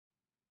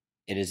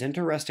It is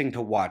interesting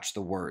to watch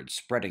the words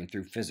spreading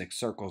through physics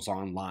circles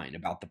online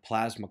about the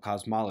plasma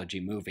cosmology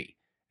movie,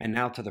 and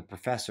now to the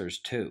professors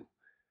too.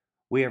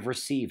 We have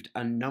received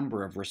a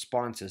number of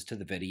responses to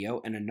the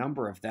video, and a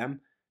number of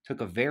them took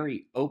a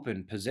very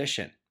open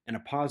position and a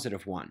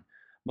positive one.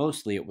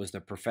 Mostly it was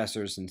the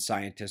professors and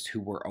scientists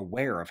who were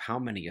aware of how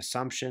many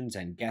assumptions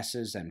and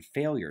guesses and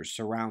failures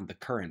surround the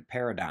current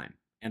paradigm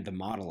and the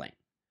modeling.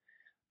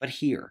 But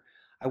here,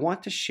 I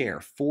want to share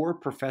four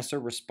professor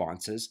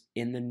responses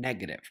in the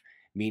negative,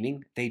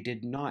 meaning they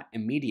did not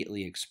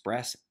immediately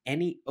express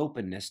any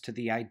openness to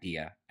the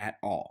idea at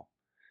all.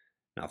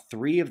 Now,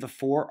 three of the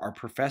four are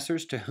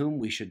professors to whom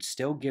we should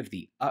still give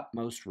the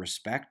utmost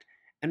respect,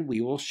 and we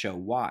will show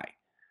why.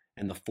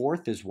 And the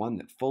fourth is one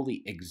that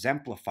fully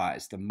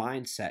exemplifies the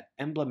mindset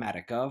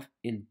emblematic of,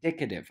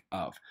 indicative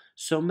of,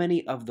 so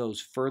many of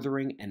those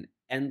furthering an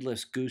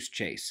endless goose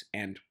chase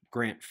and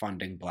grant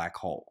funding black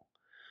hole.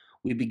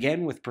 We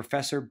begin with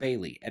Professor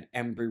Bailey at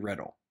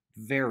Embry-Riddle.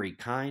 Very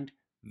kind,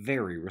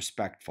 very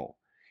respectful.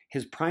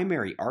 His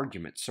primary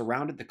argument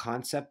surrounded the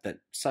concept that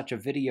such a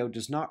video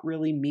does not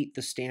really meet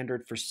the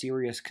standard for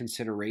serious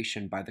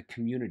consideration by the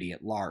community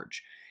at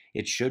large.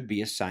 It should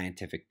be a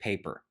scientific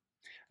paper.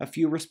 A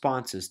few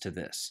responses to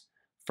this.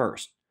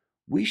 First,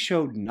 we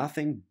showed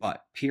nothing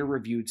but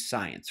peer-reviewed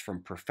science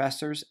from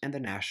professors and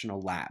the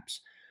national labs.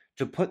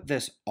 To put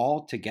this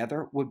all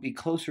together would be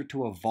closer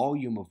to a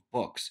volume of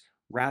books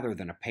rather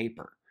than a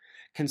paper.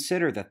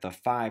 Consider that the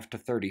 5 to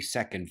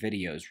 30-second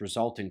videos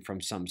resulting from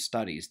some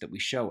studies that we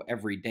show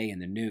every day in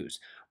the news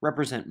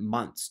represent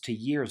months to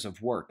years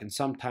of work and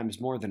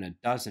sometimes more than a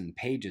dozen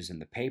pages in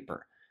the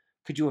paper.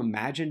 Could you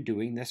imagine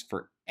doing this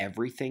for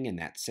everything in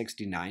that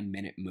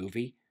 69-minute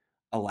movie?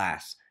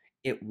 Alas,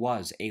 it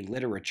was a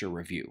literature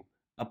review,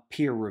 a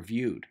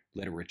peer-reviewed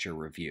literature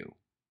review.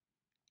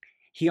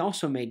 He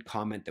also made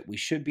comment that we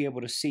should be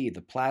able to see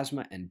the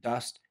plasma and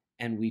dust,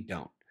 and we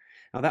don't.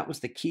 Now that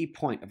was the key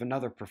point of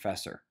another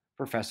professor,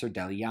 Professor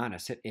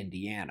Deliyannis at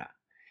Indiana.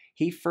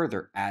 He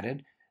further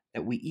added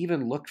that we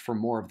even looked for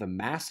more of the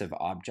massive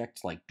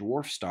objects like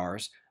dwarf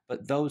stars,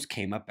 but those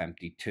came up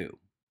empty too.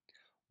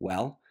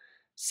 Well,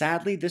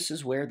 sadly, this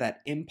is where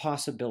that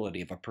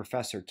impossibility of a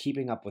professor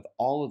keeping up with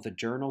all of the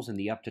journals and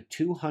the up to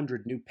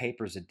 200 new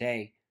papers a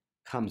day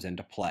comes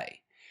into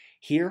play.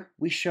 Here,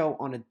 we show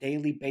on a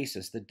daily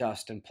basis the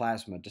dust and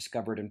plasma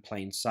discovered in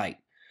plain sight.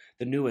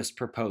 The newest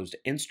proposed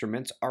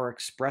instruments are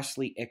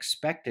expressly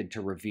expected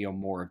to reveal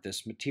more of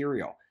this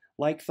material,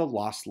 like the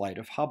lost light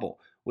of Hubble,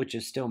 which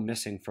is still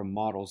missing from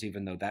models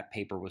even though that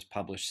paper was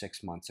published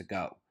 6 months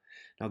ago.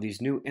 Now,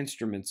 these new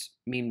instruments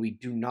mean we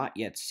do not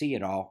yet see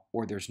it all,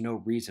 or there's no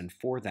reason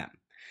for them.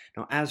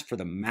 Now, as for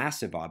the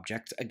massive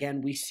objects,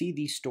 again, we see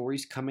these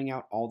stories coming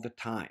out all the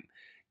time.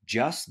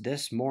 Just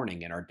this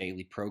morning in our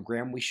daily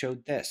program, we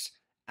showed this.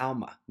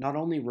 ALMA, not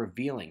only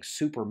revealing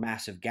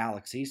supermassive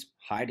galaxies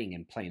hiding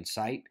in plain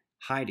sight,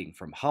 hiding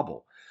from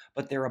Hubble,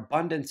 but their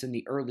abundance in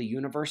the early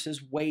universe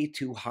is way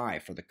too high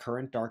for the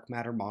current dark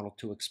matter model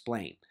to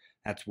explain.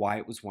 That's why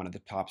it was one of the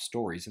top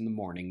stories in the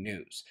morning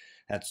news.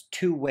 That's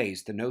two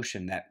ways the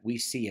notion that we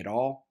see it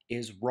all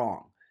is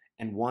wrong,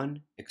 and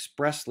one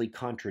expressly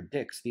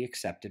contradicts the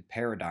accepted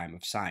paradigm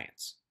of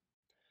science.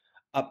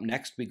 Up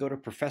next, we go to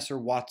Professor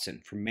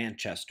Waston from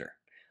Manchester.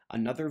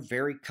 Another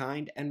very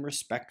kind and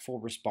respectful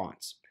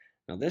response.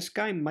 Now, this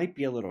guy might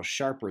be a little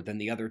sharper than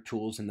the other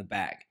tools in the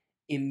bag.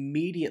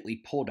 Immediately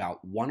pulled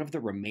out one of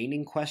the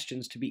remaining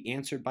questions to be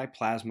answered by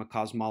plasma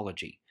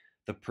cosmology,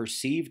 the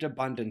perceived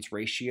abundance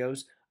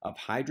ratios of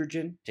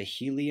hydrogen to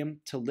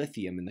helium to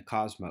lithium in the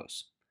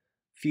cosmos.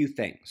 Few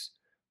things.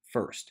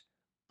 First,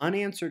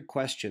 unanswered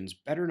questions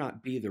better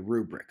not be the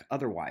rubric,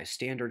 otherwise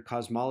standard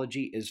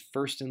cosmology is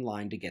first in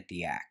line to get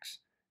the axe.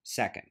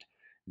 Second,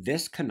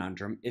 this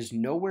conundrum is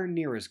nowhere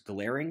near as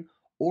glaring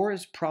or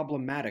as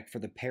problematic for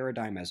the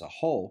paradigm as a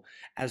whole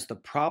as the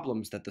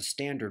problems that the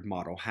standard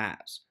model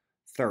has.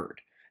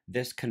 Third,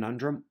 this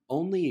conundrum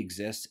only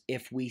exists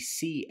if we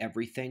see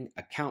everything,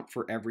 account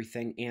for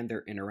everything, and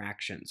their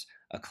interactions,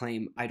 a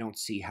claim I don't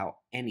see how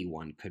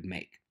anyone could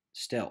make.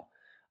 Still,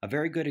 a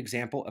very good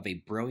example of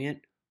a brilliant,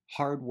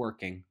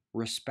 hard-working,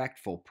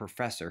 respectful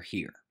professor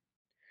here.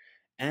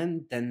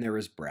 And then there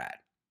is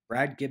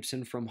Brad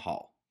Gibson from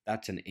Hull.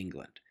 That's in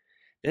England.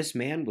 This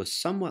man was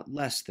somewhat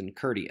less than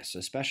courteous,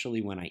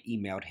 especially when I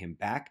emailed him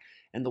back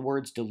and the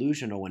words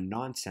delusional and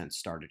nonsense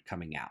started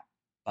coming out.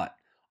 But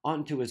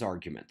on to his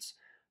arguments.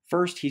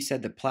 First, he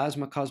said that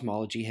plasma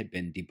cosmology had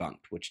been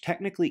debunked, which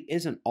technically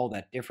isn't all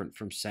that different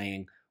from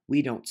saying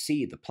we don't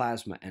see the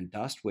plasma and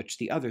dust, which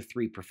the other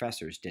three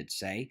professors did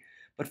say,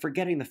 but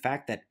forgetting the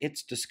fact that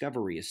its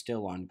discovery is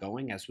still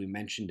ongoing, as we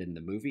mentioned in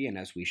the movie and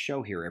as we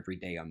show here every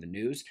day on the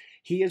news.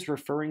 He is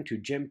referring to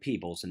Jim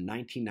Peebles in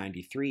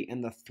 1993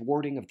 and the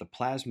thwarting of the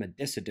plasma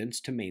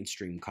dissidents to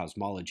mainstream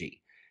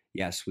cosmology.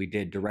 Yes, we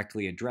did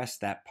directly address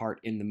that part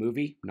in the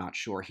movie. Not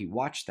sure he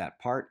watched that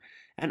part.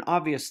 And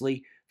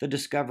obviously, the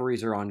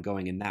discoveries are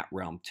ongoing in that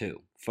realm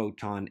too,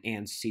 photon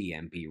and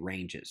CMB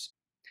ranges.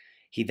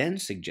 He then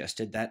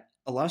suggested that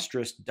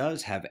Illustris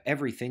does have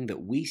everything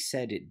that we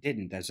said it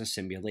didn't as a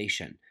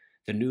simulation: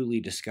 the newly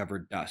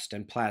discovered dust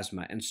and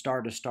plasma and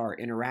star to star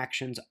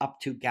interactions up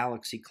to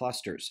galaxy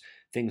clusters,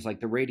 things like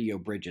the radio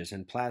bridges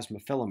and plasma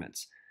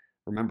filaments.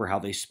 Remember how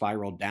they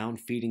spiral down,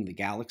 feeding the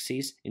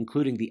galaxies,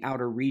 including the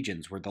outer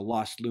regions where the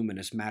lost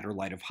luminous matter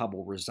light of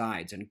Hubble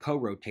resides and co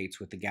rotates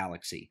with the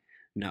galaxy?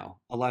 No,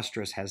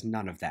 Illustris has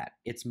none of that.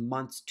 It's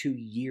months to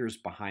years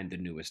behind the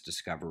newest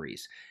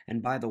discoveries.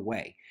 And by the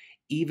way,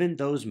 even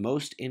those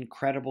most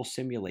incredible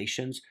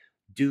simulations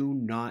do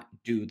not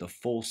do the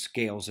full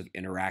scales of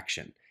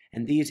interaction,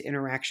 and these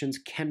interactions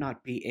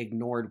cannot be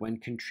ignored when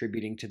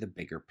contributing to the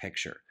bigger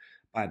picture.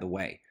 By the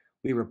way,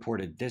 we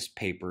reported this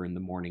paper in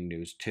the morning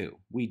news too.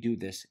 We do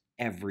this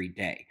every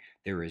day.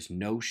 There is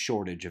no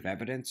shortage of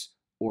evidence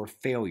or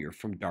failure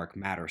from dark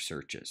matter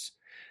searches.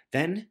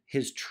 Then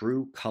his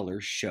true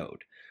colors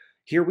showed.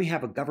 Here we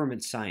have a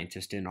government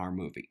scientist in our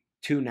movie,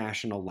 two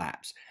national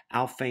labs.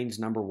 Al Fane's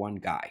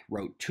 #1 guy,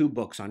 wrote 2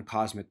 books on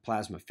cosmic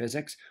plasma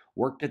physics,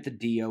 worked at the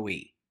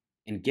DOE.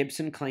 And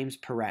Gibson claims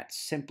Peratt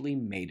simply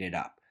made it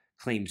up,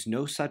 claims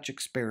no such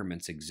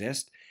experiments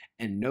exist,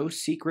 and no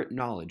secret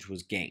knowledge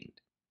was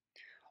gained.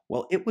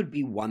 Well, it would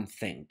be one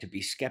thing to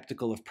be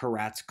skeptical of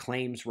Peratt's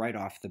claims right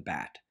off the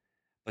bat,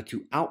 but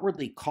to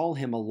outwardly call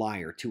him a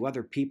liar to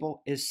other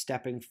people is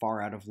stepping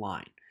far out of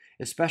line,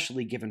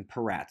 especially given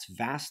Peratt's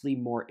vastly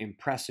more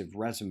impressive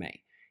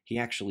resume. He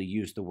actually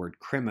used the word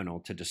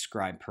criminal to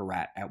describe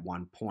Peratt at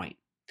one point.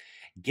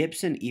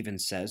 Gibson even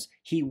says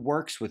he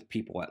works with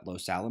people at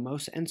Los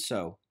Alamos, and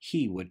so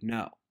he would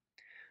know.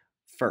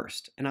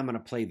 First, and I'm going to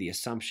play the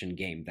assumption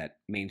game that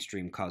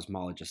mainstream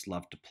cosmologists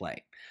love to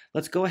play.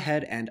 Let's go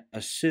ahead and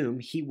assume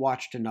he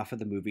watched enough of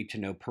the movie to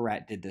know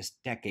Peratt did this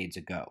decades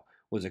ago,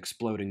 was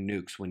exploding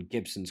nukes when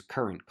Gibson's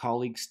current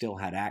colleagues still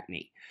had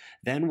acne.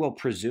 Then we'll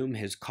presume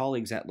his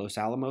colleagues at Los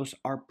Alamos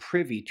are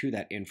privy to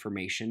that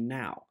information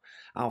now.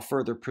 I'll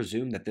further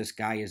presume that this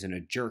guy isn't a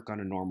jerk on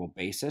a normal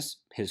basis,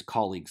 his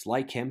colleagues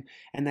like him,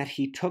 and that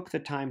he took the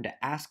time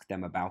to ask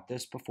them about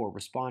this before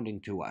responding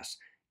to us.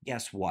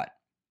 Guess what?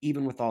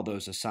 Even with all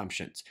those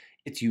assumptions,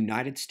 it's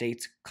United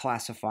States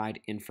classified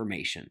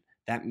information.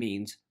 That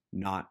means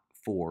not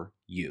for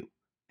you.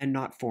 And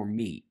not for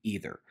me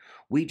either.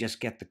 We just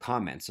get the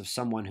comments of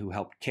someone who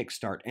helped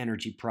kickstart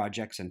energy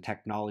projects and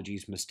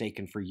technologies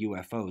mistaken for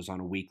UFOs on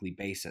a weekly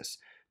basis.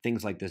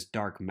 Things like this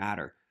dark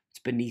matter. It's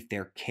beneath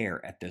their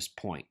care at this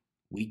point.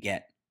 We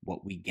get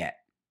what we get.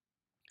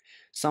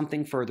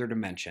 Something further to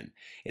mention.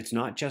 It's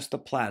not just the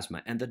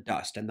plasma and the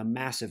dust and the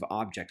massive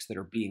objects that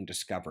are being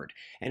discovered,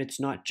 and it's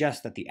not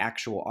just that the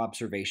actual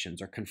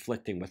observations are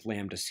conflicting with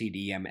lambda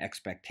CDM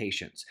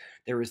expectations.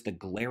 There is the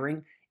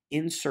glaring,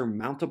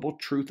 insurmountable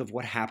truth of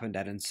what happened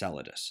at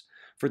Enceladus.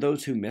 For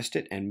those who missed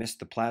it and missed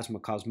the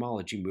Plasma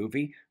Cosmology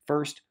movie,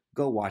 first,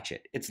 go watch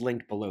it. It's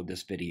linked below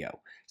this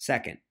video.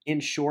 Second, in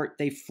short,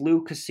 they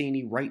flew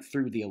Cassini right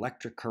through the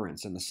electric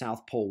currents in the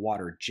South Pole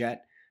water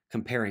jet.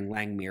 Comparing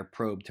Langmuir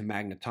probe to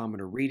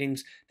magnetometer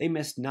readings, they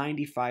missed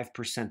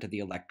 95% of the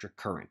electric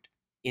current.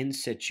 In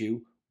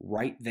situ,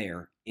 right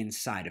there,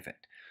 inside of it.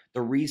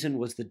 The reason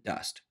was the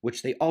dust,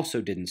 which they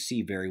also didn't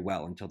see very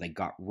well until they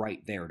got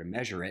right there to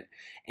measure it,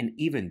 and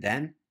even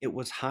then, it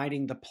was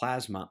hiding the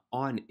plasma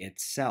on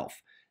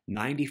itself.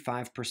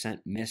 95%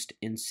 missed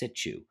in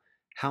situ.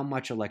 How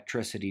much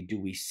electricity do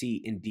we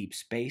see in deep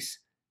space?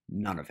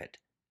 None of it.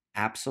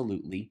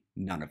 Absolutely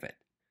none of it.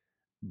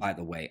 By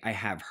the way, I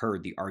have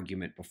heard the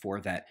argument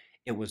before that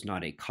it was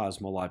not a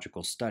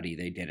cosmological study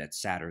they did at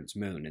Saturn's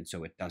moon, and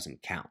so it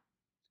doesn't count.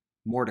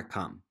 More to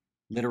come,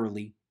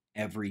 literally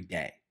every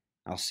day.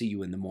 I'll see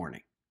you in the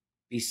morning.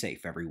 Be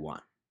safe, everyone.